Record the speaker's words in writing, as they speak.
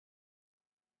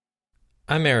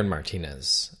I'm Aaron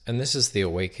Martinez, and this is the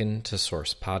Awaken to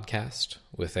Source podcast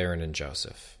with Aaron and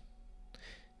Joseph.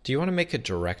 Do you want to make a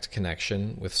direct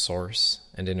connection with Source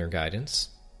and inner guidance?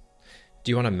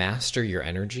 Do you want to master your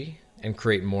energy and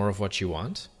create more of what you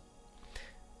want?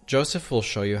 Joseph will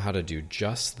show you how to do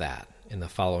just that in the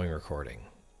following recording.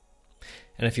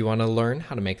 And if you want to learn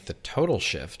how to make the total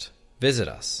shift, visit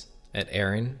us at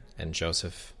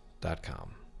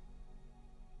aaronandjoseph.com.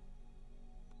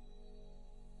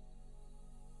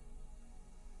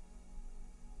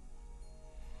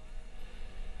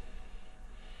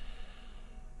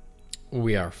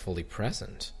 We are fully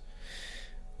present.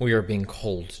 We are being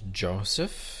called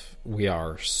Joseph. We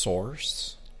are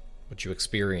Source, what you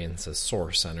experience as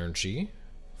Source energy,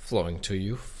 flowing to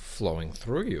you, flowing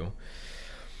through you.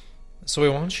 So we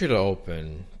want you to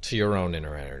open to your own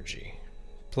inner energy,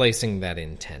 placing that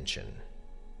intention,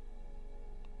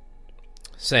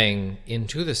 saying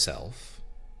into the self,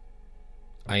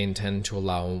 I intend to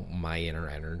allow my inner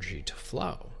energy to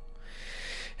flow.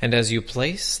 And as you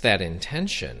place that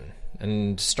intention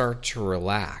and start to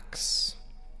relax,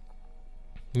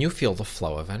 you feel the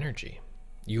flow of energy.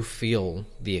 You feel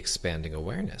the expanding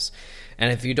awareness.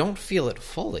 And if you don't feel it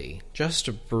fully,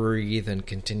 just breathe and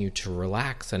continue to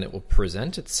relax, and it will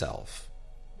present itself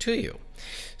to you.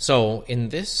 So in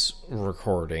this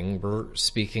recording, we're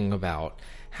speaking about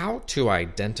how to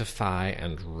identify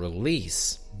and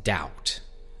release doubt.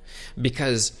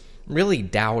 Because really,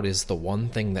 doubt is the one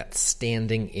thing that's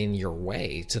standing in your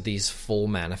way to these full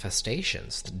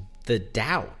manifestations. The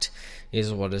doubt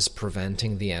is what is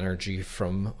preventing the energy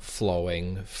from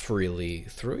flowing freely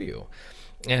through you.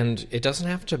 And it doesn't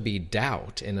have to be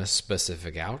doubt in a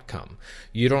specific outcome.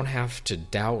 You don't have to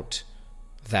doubt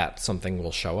that something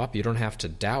will show up. You don't have to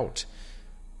doubt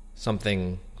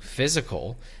something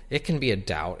physical. It can be a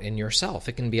doubt in yourself.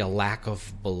 It can be a lack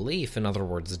of belief. In other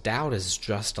words, doubt is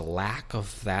just a lack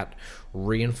of that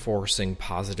reinforcing,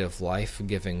 positive,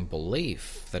 life-giving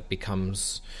belief that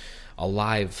becomes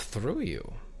alive through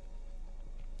you.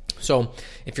 So,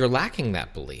 if you're lacking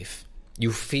that belief,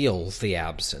 you feel the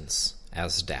absence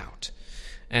as doubt.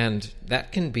 And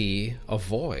that can be a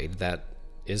void that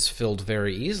is filled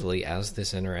very easily as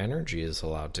this inner energy is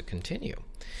allowed to continue.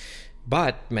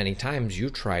 But many times you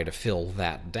try to fill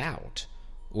that doubt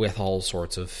with all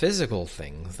sorts of physical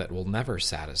things that will never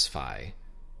satisfy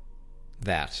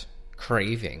that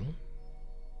craving.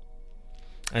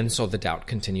 And so the doubt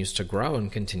continues to grow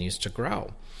and continues to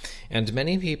grow. And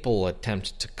many people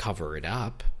attempt to cover it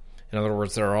up. In other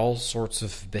words, there are all sorts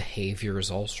of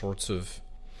behaviors, all sorts of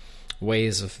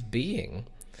ways of being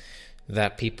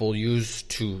that people use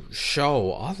to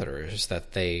show others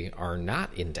that they are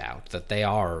not in doubt, that they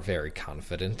are very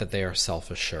confident, that they are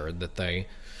self-assured, that they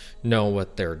know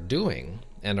what they're doing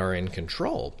and are in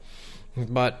control.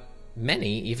 But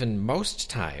many, even most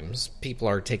times, people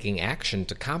are taking action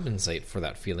to compensate for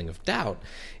that feeling of doubt.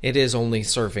 It is only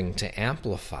serving to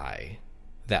amplify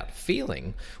that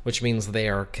feeling, which means they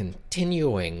are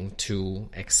continuing to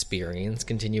experience,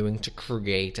 continuing to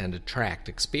create and attract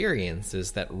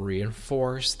experiences that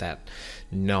reinforce that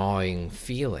gnawing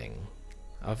feeling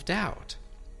of doubt.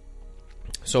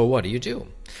 So what do?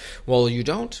 Well, you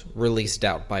don't release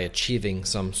doubt by achieving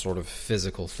some sort of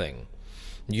physical thing.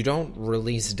 You don't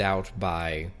release doubt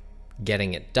by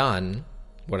getting it done,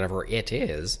 whatever it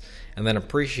is, and then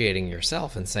appreciating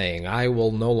yourself and saying, I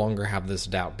will no longer have this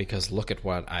doubt because look at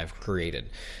what I've created.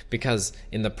 Because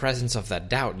in the presence of that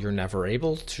doubt, you're never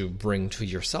able to bring to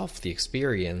yourself the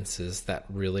experiences that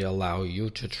really allow you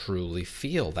to truly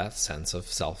feel that sense of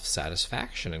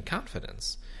self-satisfaction and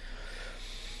confidence.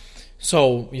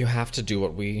 So you have to do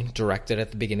what we directed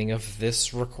at the beginning of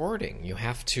this recording. You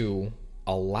have to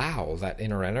allow that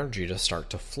inner energy to start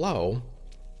to flow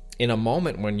in a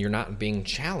moment when you're not being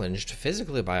challenged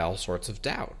physically by all sorts of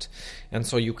doubt. And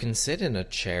so you can sit in a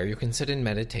chair, you can sit in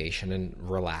meditation and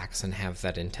relax and have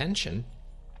that intention.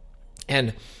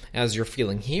 And as you're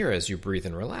feeling here, as you breathe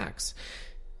and relax,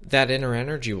 that inner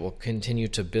energy will continue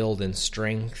to build in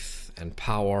strength and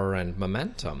power and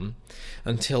momentum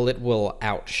until it will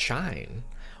outshine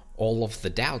all of the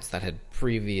doubts that had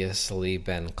previously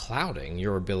been clouding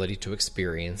your ability to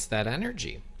experience that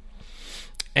energy.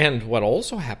 And what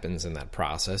also happens in that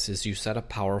process is you set a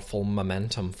powerful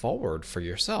momentum forward for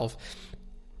yourself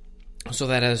so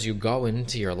that as you go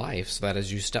into your life, so that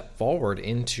as you step forward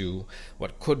into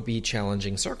what could be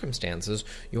challenging circumstances,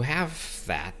 you have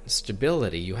that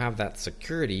stability, you have that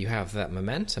security, you have that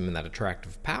momentum and that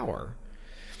attractive power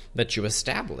that you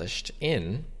established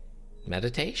in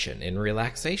meditation, in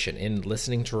relaxation, in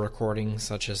listening to recordings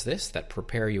such as this that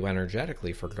prepare you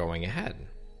energetically for going ahead.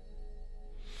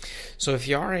 So if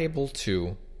you are able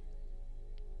to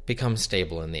become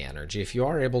stable in the energy, if you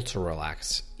are able to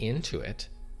relax into it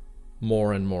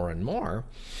more and more and more,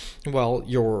 well,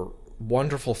 your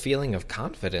wonderful feeling of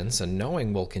confidence and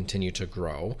knowing will continue to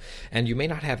grow, and you may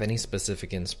not have any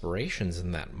specific inspirations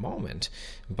in that moment,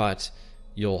 but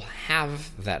you'll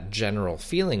have that general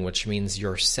feeling, which means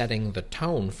you're setting the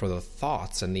tone for the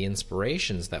thoughts and the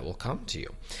inspirations that will come to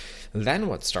you. Then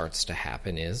what starts to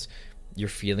happen is you're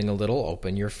feeling a little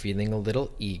open, you're feeling a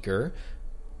little eager,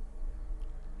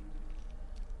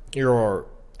 you're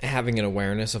having an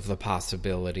awareness of the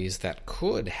possibilities that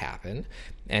could happen,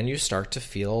 and you start to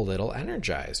feel a little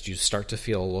energized. You start to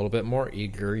feel a little bit more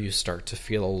eager. You start to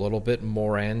feel a little bit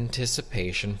more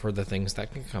anticipation for the things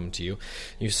that can come to you.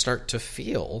 You start to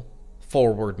feel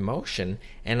forward motion,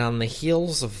 and on the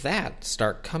heels of that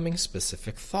start coming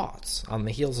specific thoughts. On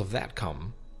the heels of that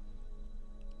come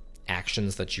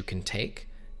actions that you can take,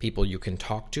 people you can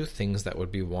talk to, things that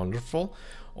would be wonderful.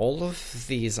 All of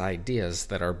these ideas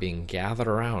that are being gathered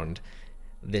around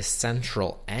this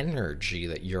central energy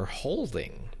that you're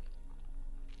holding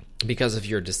because of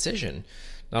your decision,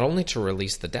 not only to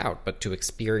release the doubt, but to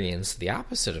experience the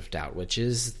opposite of doubt, which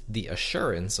is the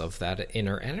assurance of that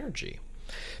inner energy.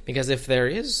 Because if there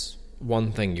is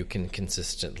one thing you can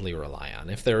consistently rely on,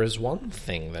 if there is one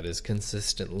thing that is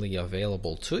consistently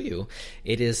available to you,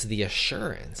 it is the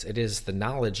assurance, it is the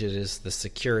knowledge, it is the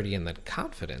security and the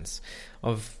confidence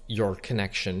of your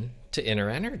connection to inner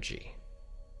energy.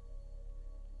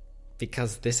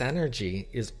 Because this energy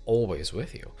is always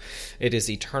with you. It is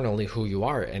eternally who you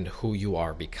are and who you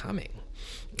are becoming.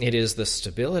 It is the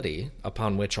stability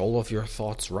upon which all of your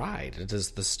thoughts ride. It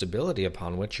is the stability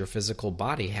upon which your physical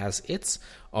body has its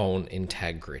own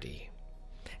integrity.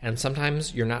 And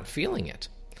sometimes you're not feeling it.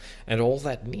 And all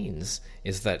that means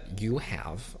is that you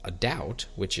have a doubt,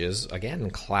 which is, again,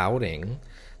 clouding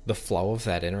the flow of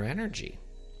that inner energy.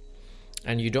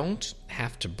 And you don't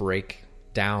have to break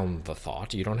down the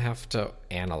thought. You don't have to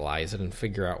analyze it and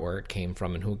figure out where it came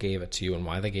from and who gave it to you and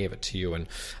why they gave it to you and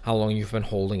how long you've been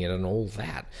holding it and all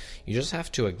that. You just have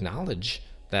to acknowledge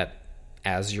that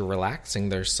as you're relaxing,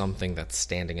 there's something that's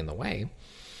standing in the way,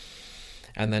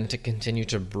 and then to continue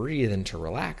to breathe and to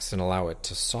relax and allow it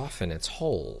to soften its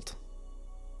hold.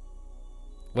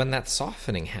 When that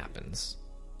softening happens,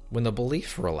 when the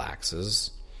belief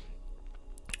relaxes,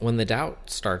 when the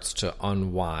doubt starts to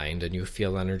unwind and you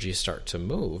feel energy start to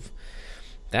move,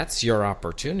 that's your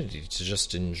opportunity to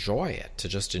just enjoy it, to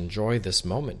just enjoy this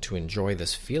moment, to enjoy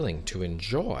this feeling, to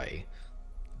enjoy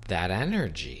that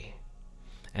energy.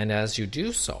 And as you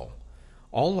do so,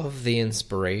 all of the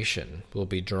inspiration will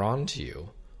be drawn to you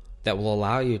that will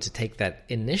allow you to take that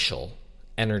initial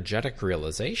energetic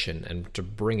realization and to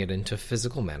bring it into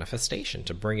physical manifestation,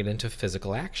 to bring it into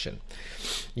physical action.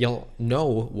 You'll know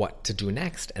what to do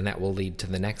next, and that will lead to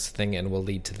the next thing, and will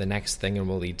lead to the next thing, and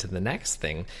will lead to the next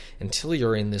thing, until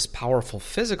you're in this powerful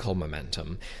physical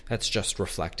momentum that's just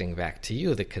reflecting back to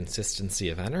you the consistency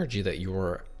of energy that you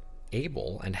were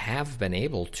able and have been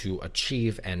able to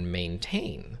achieve and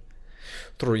maintain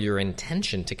through your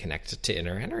intention to connect to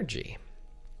inner energy.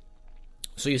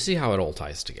 So you see how it all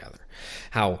ties together,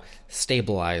 how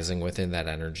stabilizing within that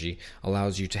energy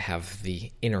allows you to have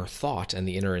the inner thought and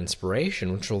the inner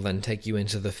inspiration, which will then take you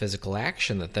into the physical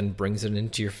action that then brings it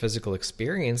into your physical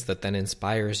experience, that then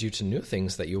inspires you to new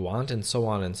things that you want, and so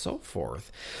on and so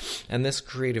forth. And this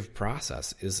creative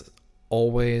process is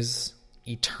always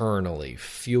eternally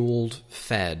fueled,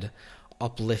 fed,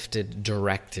 uplifted,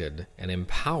 directed, and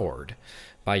empowered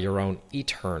by your own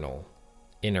eternal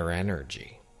inner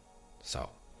energy.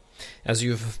 So, as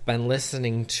you've been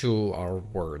listening to our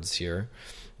words here,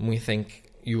 we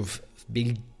think you've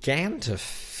began to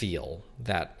feel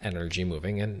that energy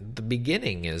moving, and the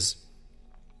beginning is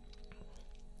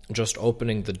just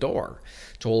opening the door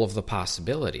to all of the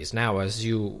possibilities. Now, as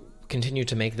you continue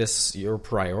to make this your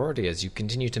priority, as you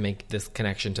continue to make this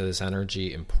connection to this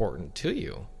energy important to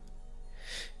you,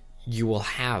 you will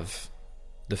have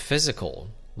the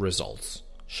physical results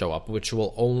show up, which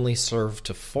will only serve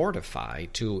to fortify,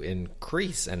 to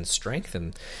increase and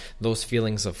strengthen those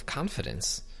feelings of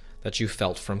confidence that you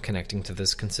felt from connecting to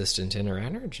this consistent inner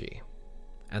energy.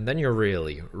 And then you're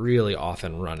really, really off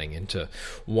and running into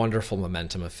wonderful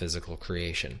momentum of physical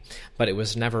creation. But it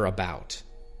was never about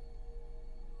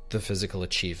the physical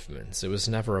achievements. It was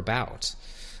never about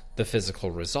the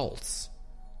physical results.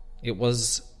 It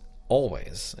was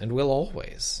always, and will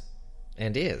always,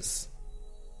 and is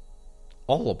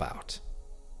all about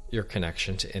your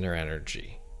connection to inner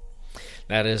energy.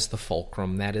 That is the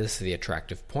fulcrum, that is the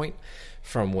attractive point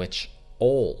from which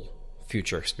all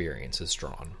future experience is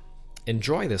drawn.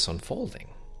 Enjoy this unfolding.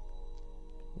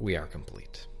 we are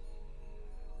complete.